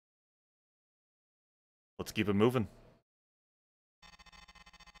Let's keep it moving.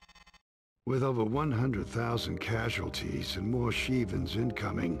 With over 100,000 casualties and more Shivans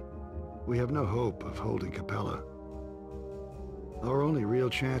incoming, we have no hope of holding Capella. Our only real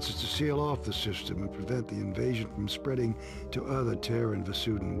chance is to seal off the system and prevent the invasion from spreading to other Terran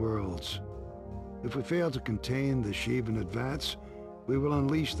Vasudan worlds. If we fail to contain the Shivan advance, we will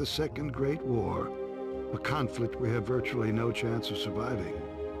unleash the Second Great War, a conflict we have virtually no chance of surviving.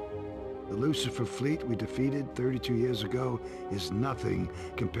 The Lucifer fleet we defeated 32 years ago is nothing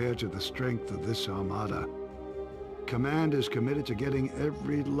compared to the strength of this armada. Command is committed to getting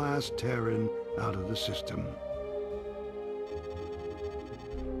every last Terran out of the system.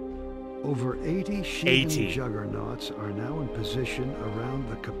 Over 80 Shivan juggernauts are now in position around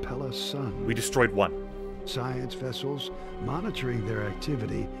the Capella sun. We destroyed one. Science vessels monitoring their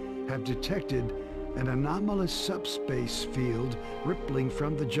activity have detected an anomalous subspace field rippling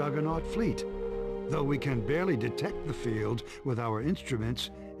from the Juggernaut fleet. Though we can barely detect the field with our instruments,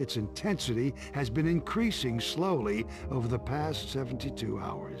 its intensity has been increasing slowly over the past 72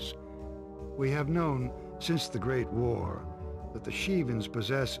 hours. We have known since the Great War that the Shivans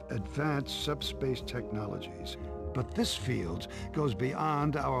possess advanced subspace technologies, but this field goes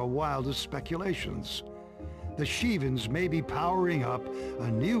beyond our wildest speculations. The Shivans may be powering up a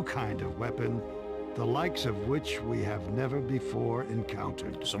new kind of weapon, the likes of which we have never before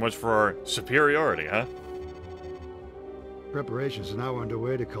encountered. So much for our superiority, huh? Preparations are now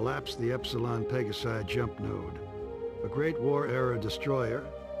underway to collapse the Epsilon Pegasi jump node. A Great War-era destroyer,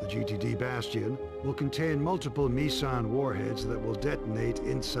 the GTD Bastion, will contain multiple Meson warheads that will detonate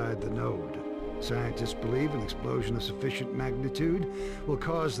inside the node. Scientists believe an explosion of sufficient magnitude will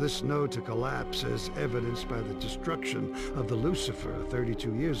cause this node to collapse, as evidenced by the destruction of the Lucifer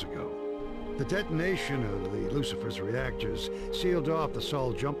 32 years ago. The detonation of the Lucifer's reactors sealed off the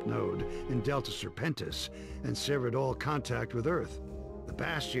Sol jump node in Delta Serpentis and severed all contact with Earth. The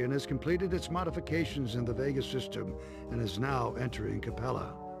Bastion has completed its modifications in the Vega system and is now entering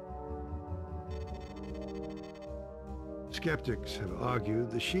Capella. Skeptics have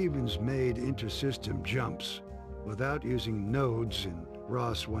argued the Shivans made inter-system jumps without using nodes in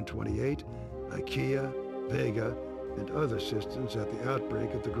Ross 128, IKEA, Vega, and other systems at the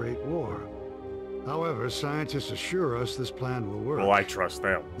outbreak of the Great War. However, scientists assure us this plan will work. Well, I trust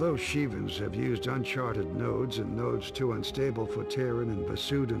them. Those Shivans have used uncharted nodes and nodes too unstable for Terran and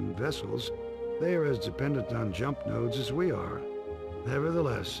Vasudan vessels. They are as dependent on jump nodes as we are.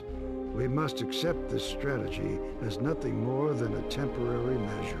 Nevertheless, we must accept this strategy as nothing more than a temporary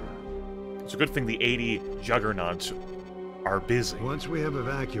measure. It's a good thing the 80 juggernauts are busy. Once we have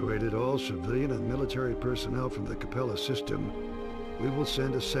evacuated all civilian and military personnel from the Capella system, we will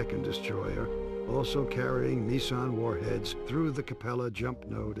send a second destroyer, also carrying Meson warheads, through the Capella jump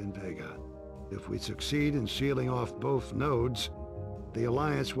node in Vega. If we succeed in sealing off both nodes, the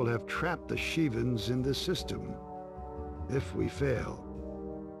Alliance will have trapped the Shivans in this system. If we fail,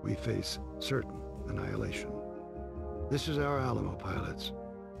 we face certain annihilation. This is our Alamo, pilots.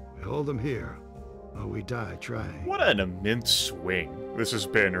 We hold them here, or we die trying. What an immense swing this has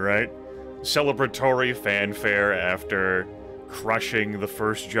been, right? Celebratory fanfare after crushing the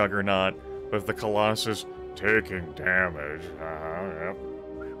first Juggernaut, with the Colossus taking damage.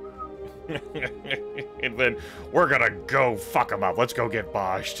 And then, we're gonna go fuck him up. Let's go get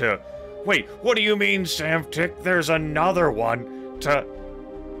Bosch too. Wait, what do you mean, Samtic? There's another one to...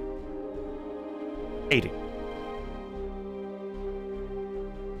 80.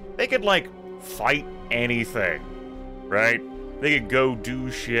 They could, like, fight anything, right? They could go do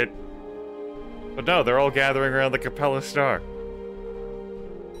shit. But no, they're all gathering around the Capella Star.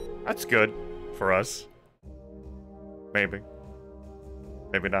 That's good for us. Maybe.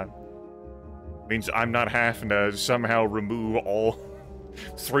 Maybe not. Means I'm not having to somehow remove all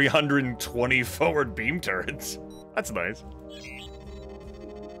 320 forward beam turrets. That's nice.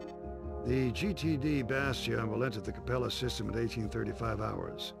 The GTD Bastion will enter the Capella system in 1835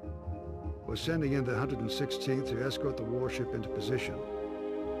 hours. We're sending in the 116th to escort the warship into position.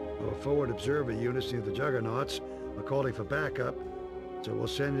 Our forward observer units near the Juggernauts are calling for backup, so we'll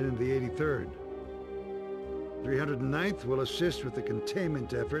send in the 83rd. 309th will assist with the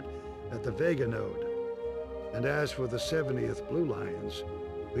containment effort at the Vega node. And as for the 70th Blue Lions,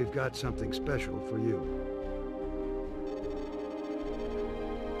 we've got something special for you.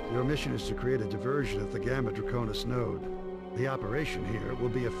 Your mission is to create a diversion at the Gamma Draconis node. The operation here will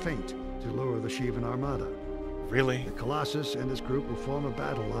be a feint to lure the Shivan Armada. Really? The Colossus and his group will form a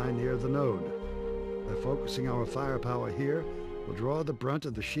battle line near the node. By focusing our firepower here, we'll draw the brunt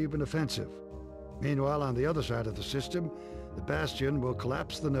of the Shivan offensive. Meanwhile, on the other side of the system, the Bastion will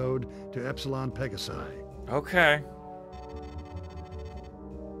collapse the node to Epsilon Pegasi. Okay.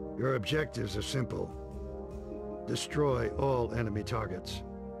 Your objectives are simple. Destroy all enemy targets.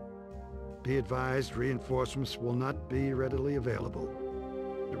 Be advised, reinforcements will not be readily available.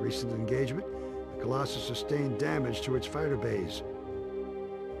 In a recent engagement, the Colossus sustained damage to its fighter bays.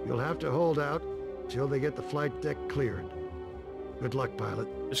 You'll have to hold out till they get the flight deck cleared. Good luck, pilot.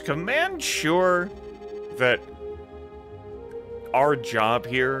 Is Command sure that our job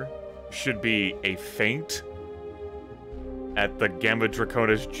here should be a feint at the Gamma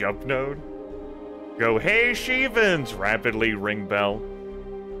Draconis jump node? Go, hey, Shevens! Rapidly ring bell.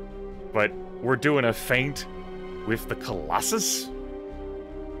 But we're doing a feint with the Colossus?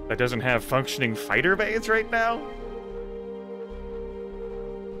 That doesn't have functioning fighter bays right now?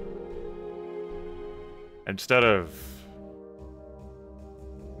 Instead of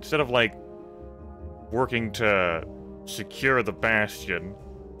like working to secure the Bastion.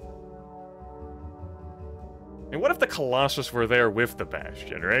 And what if the Colossus were there with the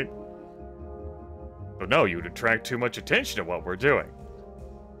Bastion, right? Oh no, you'd attract too much attention to what we're doing.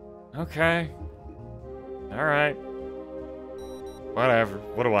 Okay. Alright. Whatever.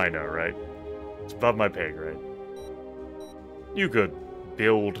 What do I know, right? It's above my pay grade. You could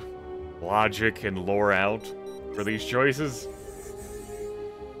build logic and lore out for these choices.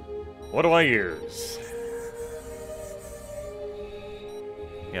 What do I use?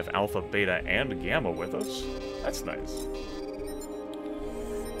 We have Alpha, Beta, and Gamma with us. That's nice.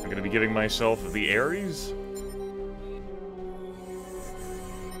 I'm gonna be giving myself the Ares.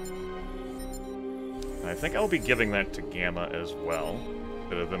 I think I'll be giving that to Gamma as well,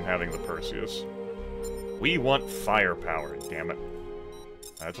 instead of them having the Perseus. We want firepower, damn it.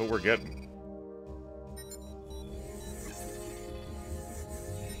 That's what we're getting.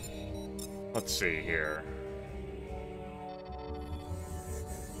 Let's see here.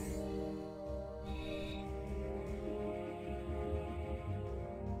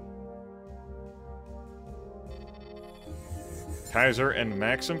 Kaiser and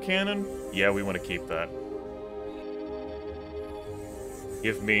Maxim Cannon? Yeah, we want to keep that.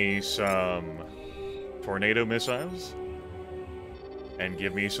 Give me some tornado missiles. And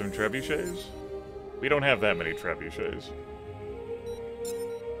give me some trebuchets. We don't have that many trebuchets.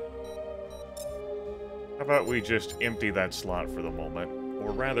 How about we just empty that slot for the moment?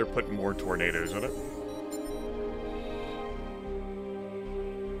 Or rather, put more tornadoes in it.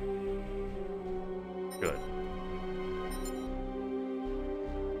 Good.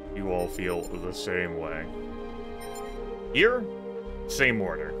 You all feel the same way. Here, same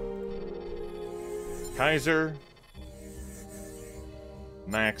order. Kaiser,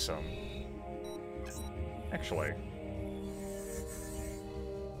 Maxim. Actually,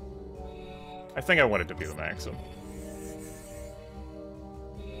 I think I want it to be the Maxim.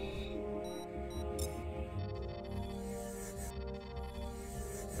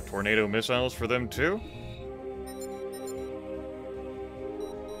 The tornado missiles for them too?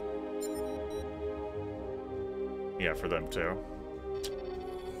 Yeah, for them too.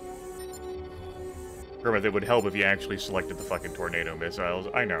 Grimith, it would help if you actually selected the fucking tornado missiles.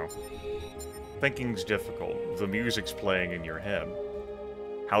 I know. Thinking's difficult. The music's playing in your head.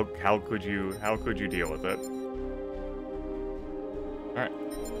 How could you deal with it? Alright.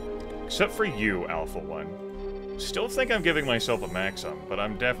 Except for you, Alpha 1. Still think I'm giving myself a Maxim, but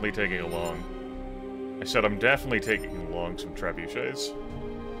I'm definitely taking along... I said I'm definitely taking along some trebuchets.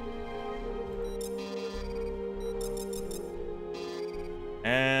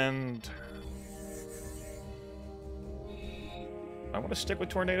 And... I want to stick with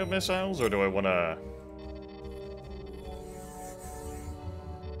tornado missiles, or do I want to...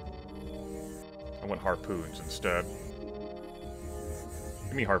 I want harpoons instead.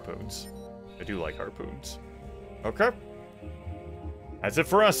 Give me harpoons. I do like harpoons. Okay. That's it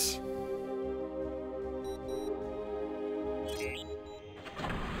for us.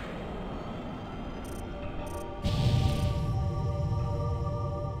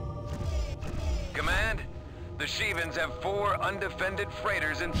 Command, the Shevens have 4 undefended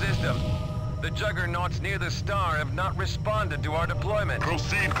freighters in system. The juggernauts near the star have not responded to our deployment.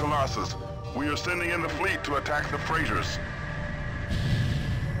 Proceed, Colossus. We are sending in the fleet to attack the freighters.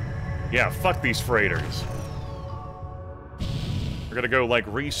 Yeah, fuck these freighters. We're gonna go, like,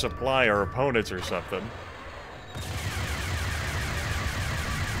 resupply our opponents or something.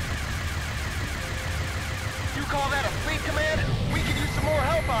 You call that a fleet, Command? We could use some more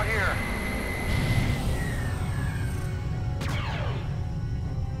help out here.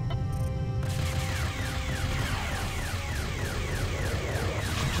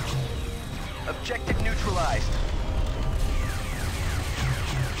 Objective neutralized.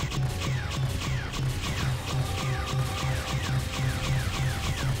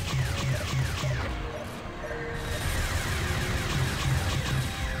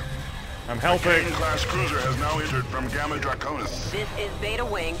 I'm helping. Class cruiser has now entered from Gamma Draconis. This is Beta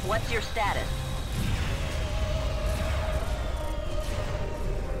Wing. What's your status?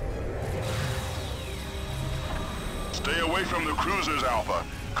 Stay away from the cruisers, Alpha.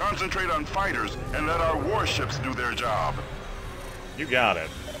 Concentrate on fighters and let our warships do their job. You got it.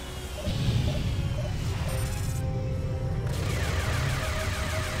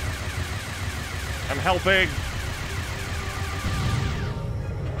 I'm helping.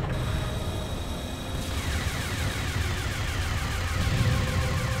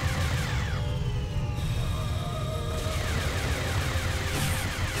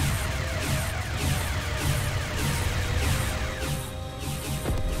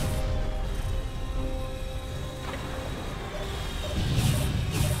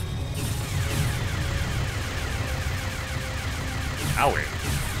 Owie.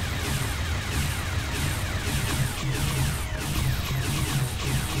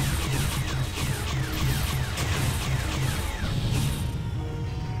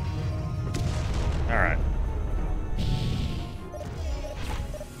 All right.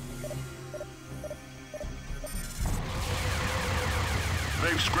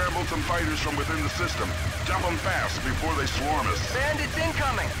 They've scrambled some fighters from within the system. Jump them fast before they swarm us. Bandits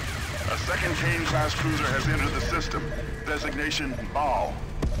incoming! A second Kane-class cruiser has entered the system. Designation Ball.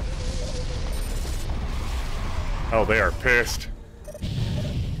 Oh, they are pissed.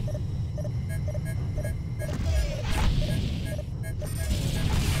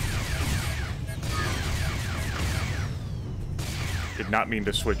 Did not mean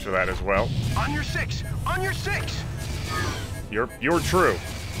to switch to that as well. On your six! On your six! You're true.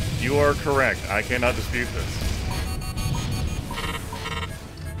 You are correct. I cannot dispute this.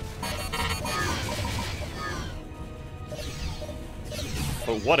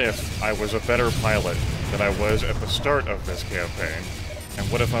 But what if I was a better pilot than I was at the start of this campaign? And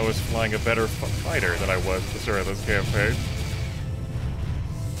what if I was flying a better fighter than I was at the start of this campaign?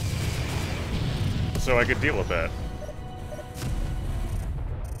 So I could deal with that.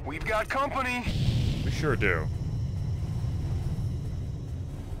 We've got company! We sure do.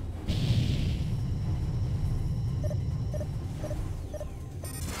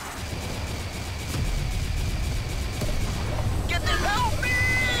 Get this help me!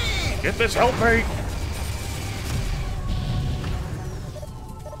 Get this help me!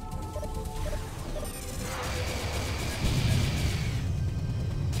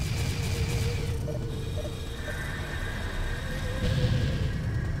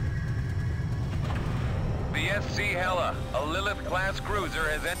 The SC Hella, a Lilith-class cruiser,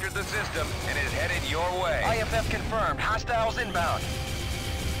 has entered the system and is headed your way. IFF confirmed. Hostiles inbound.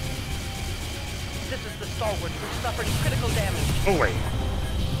 This is the Stalwart. We've suffered critical damage. Oh, wait.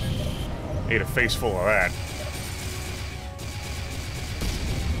 Ate a face full of that.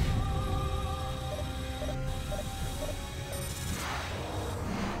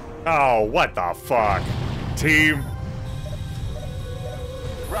 Oh, what the fuck? Team?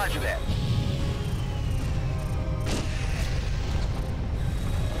 Roger that.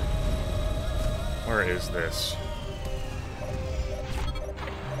 Where is this?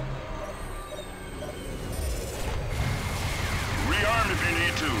 Rearm if you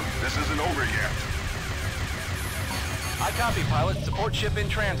need to. This isn't over yet. I copy, pilot. Support ship in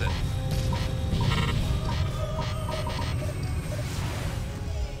transit.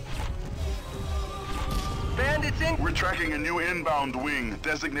 Bandits in... We're tracking a new inbound wing,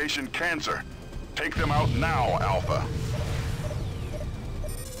 designation Cancer. Take them out now, Alpha.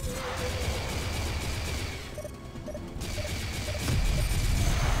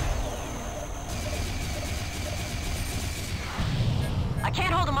 I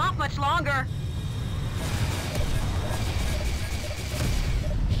can't hold them off much longer.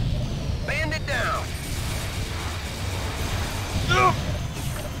 Bandit down!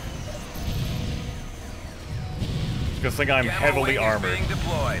 Good thing I'm Gamma heavily wing armored. is being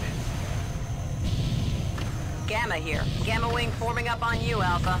deployed. Gamma here. Gamma Wing forming up on you,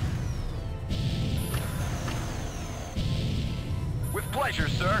 Alpha. With pleasure,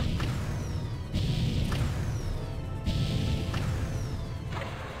 sir.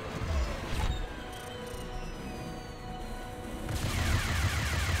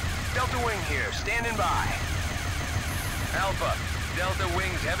 Delta Wing here, standing by. Alpha, Delta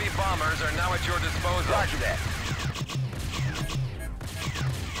Wing's heavy bombers are now at your disposal. Roger that.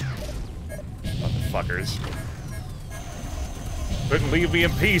 Motherfuckers. Couldn't leave me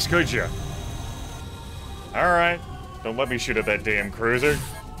in peace, could you? Alright. Don't let me shoot at that damn cruiser.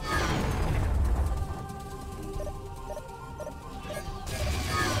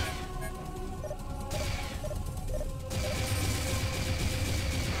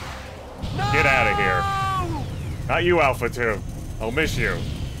 Not you, Alpha 2. I'll miss you.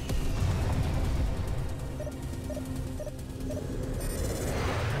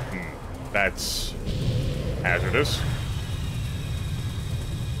 That's hazardous.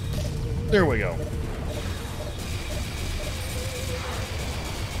 There we go.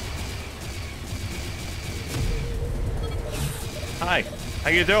 Hi, how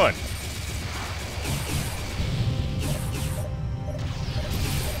you doing?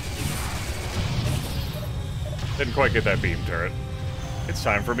 Didn't quite get that beam turret. It's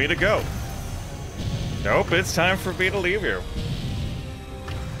time for me to go. Nope, it's time for me to leave you.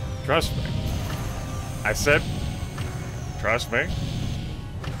 Trust me. I said, trust me.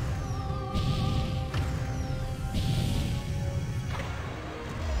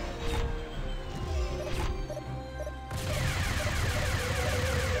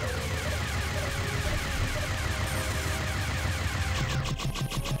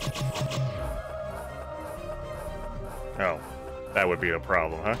 Oh, that would be a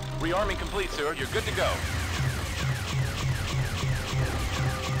problem, huh? Rearming complete, sir. You're good to go.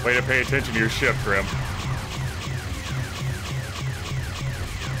 Way to pay attention to your ship, Grim.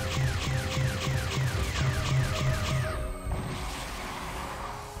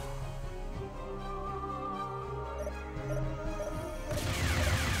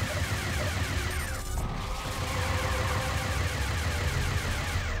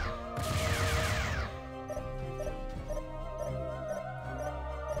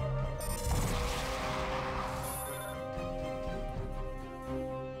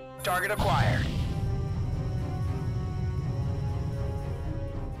 Target acquired.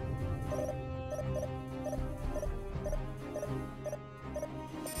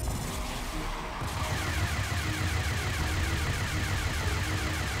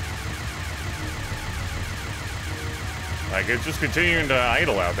 Like, it's just continuing to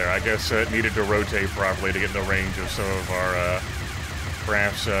idle out there. I guess it needed to rotate properly to get in the range of some of our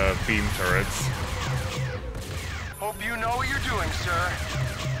craft's beam turrets. Hope you know what you're doing, sir.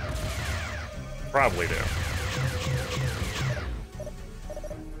 Probably do.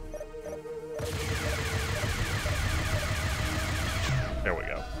 There we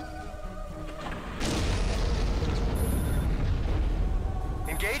go.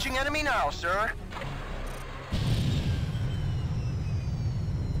 Engaging enemy now, sir.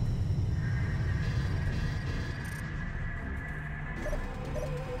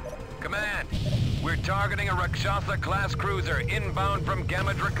 Command, we're targeting a Rakshasa-class cruiser inbound from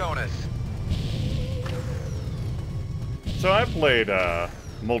Gamma Draconis. So I played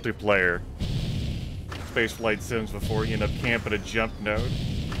multiplayer spaceflight sims before. You end up camping a jump node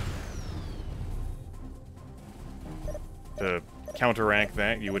to counteract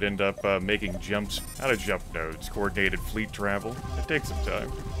that. You would end up making jumps out of jump nodes, coordinated fleet travel. It takes some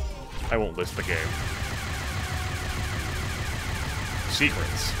time. I won't list the game.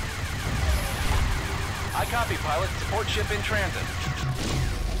 Secrets. I copy, pilot. Support ship in transit.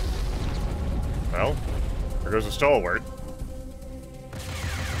 Well, there goes a stalwart.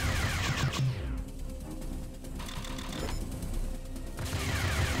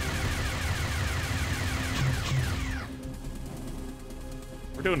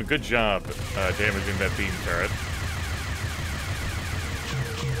 We're doing a good job damaging that beam turret.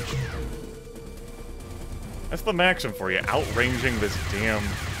 That's the maxim for you, outranging this damn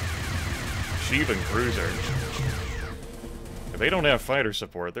Shivan cruiser. If they don't have fighter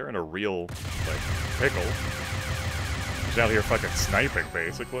support, they're in a real, like, pickle. He's out here fucking sniping,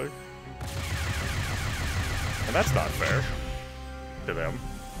 basically. And that's not fair to them.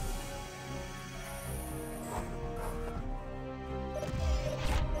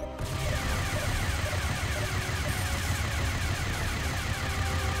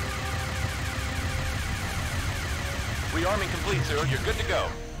 Rearming complete, sir. You're good to go.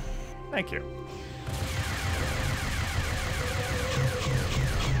 Thank you.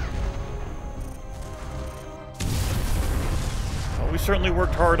 Well, we certainly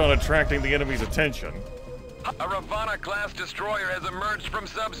worked hard on attracting the enemy's attention. A Ravana-class destroyer has emerged from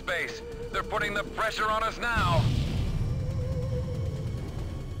subspace. They're putting the pressure on us now.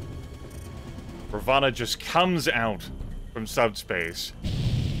 Ravana just comes out from subspace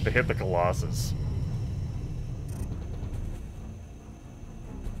to hit the Colossus.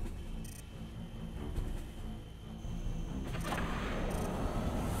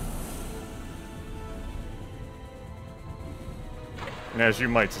 And as you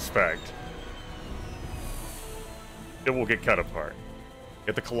might suspect, it will get cut apart.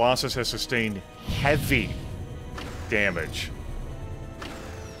 Yet the Colossus has sustained heavy damage.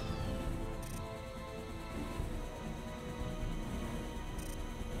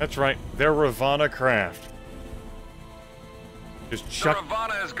 That's right, they're Ravana craft. Just The chuck...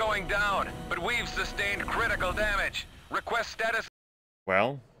 Ravana is going down, but we've sustained critical damage. Request status...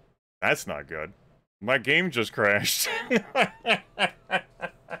 Well, that's not good. My game just crashed.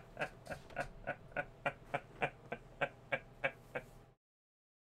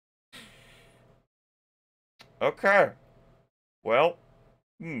 Okay. Well,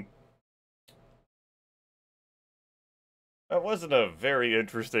 that wasn't a very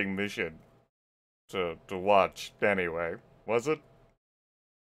interesting mission to watch anyway, was it?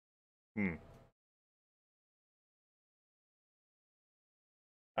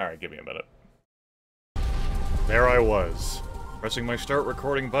 Alright, give me a minute. There I was, pressing my start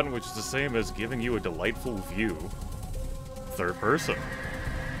recording button, which is the same as giving you a delightful view. Third person.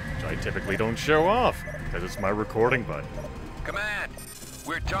 Which I typically don't show off, because it's my recording button. Command,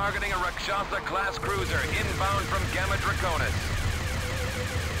 we're targeting a Rakshasa-class cruiser inbound from Gamma Draconis.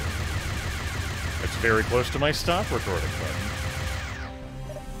 It's very close to my stop recording button.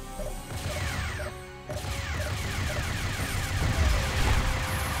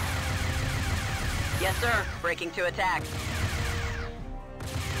 Yes, sir. Breaking to attack.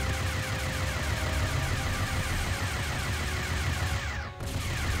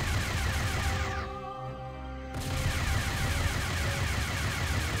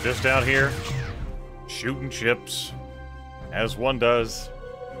 Just out here, shooting chips, as one does.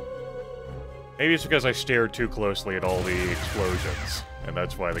 Maybe it's because I stared too closely at all the explosions, and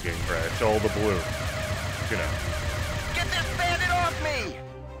that's why the game crashed. All the blue, you know. Get this bandit off me!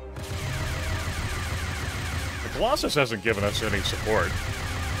 The Colossus hasn't given us any support,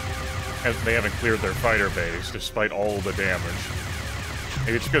 as they haven't cleared their fighter base, despite all the damage.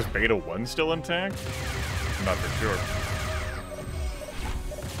 Maybe it's because Beta 1's still intact? I'm not for sure.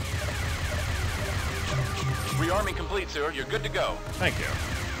 Rearming complete, sir. You're good to go. Thank you.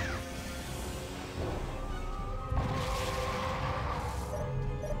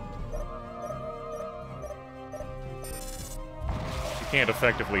 You can't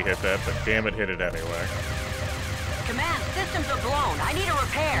effectively hit that, but damn it, hit it anyway. Command, systems are blown. I need a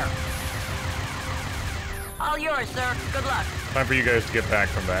repair. All yours, sir. Good luck. Time for you guys to get back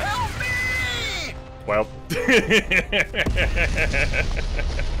from that. Help me! Well.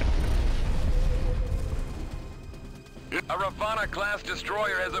 A Ravana-class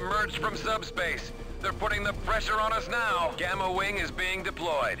destroyer has emerged from subspace. They're putting the pressure on us now. Gamma Wing is being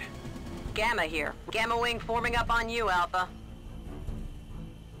deployed. Gamma here. Gamma Wing forming up on you, Alpha.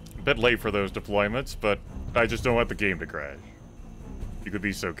 A bit late for those deployments, but I just don't want the game to crash. You could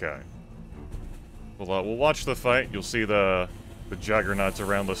be so kind. We'll watch the fight. You'll see the juggernauts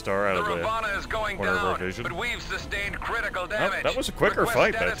around the star out of the Ravana is going corner of our down, vision. but we've sustained critical damage. That was a quicker Request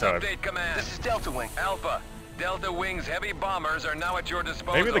fight that status time. Update, Command. This is Delta Wing. Alpha, Delta Wing's heavy bombers are now at your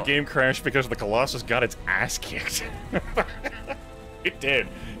disposal. Maybe the game crashed because the Colossus got its ass kicked. It did.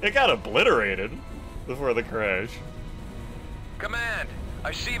 It got obliterated before the crash. Command, a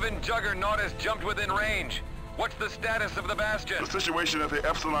Shivan juggernaut has jumped within range. What's the status of the Bastion? The situation at the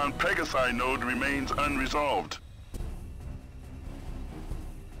Epsilon Pegasi node remains unresolved.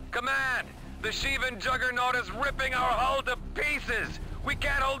 Command, the Shivan juggernaut is ripping our hull to pieces. We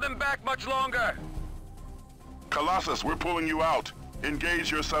can't hold them back much longer. Colossus, we're pulling you out.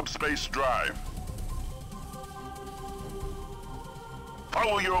 Engage your subspace drive.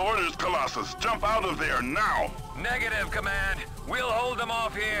 Follow your orders, Colossus. Jump out of there, now! Negative, Command. We'll hold them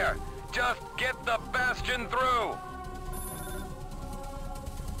off here. Just get the Bastion through.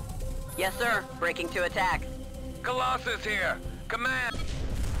 Yes, sir. Breaking to attack. Colossus here. Command.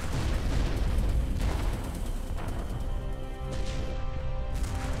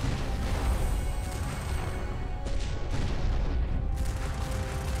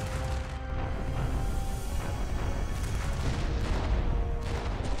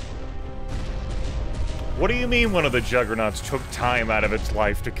 What do you mean one of the juggernauts took time out of its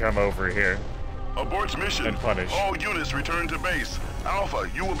life to come over here? Abort mission. And punish. All units return to base. Alpha,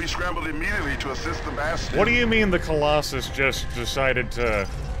 you will be scrambled immediately to assist the Bastion. What do you mean the Colossus just decided to...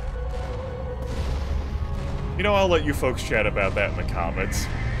 You know, I'll let you folks chat about that in the comments.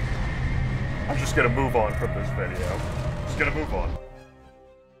 I'm just gonna move on from this video. Just gonna move on.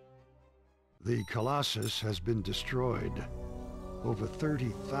 The Colossus has been destroyed. Over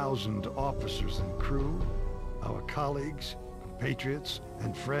 30,000 officers and crew, our colleagues, compatriots,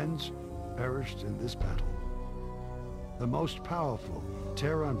 and friends perished in this battle. The most powerful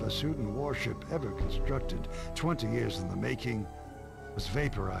Terran Vasutan warship ever constructed, 20 years in the making, was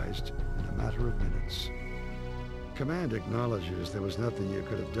vaporized in a matter of minutes. Command acknowledges there was nothing you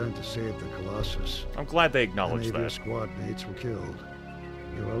could have done to save the Colossus. I'm glad they acknowledged Many of your that. squad mates were killed.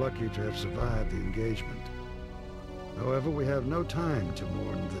 You were lucky to have survived the engagement. However, we have no time to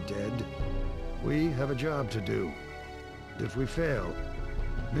mourn the dead. We have a job to do. And if we fail,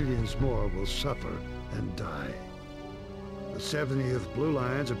 millions more will suffer and die. The 70th Blue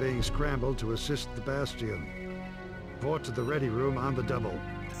Lions are being scrambled to assist the Bastion. Report to the ready room on the double.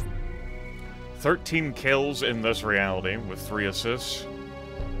 13 kills in this reality, with 3 assists.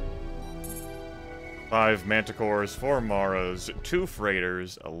 5 Manticores, 4 Maras, 2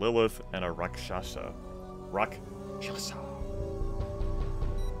 Freighters, a Lilith, and a Rakshasa. Rakshasa.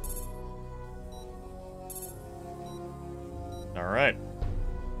 Alright.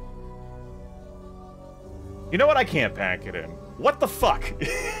 You know what? I can't pack it in. What the fuck?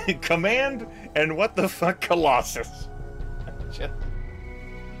 Command and what the fuck Colossus? Just...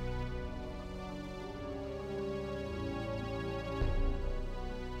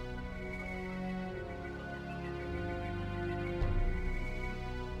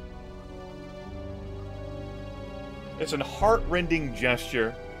 It's a heart-rending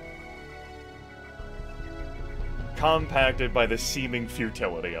gesture, compacted by the seeming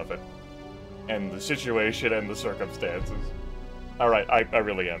futility of it, and the situation and the circumstances. Alright, I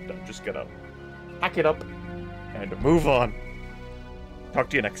really am done. Just get up. Pack it up, and move on.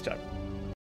 Talk to you next time.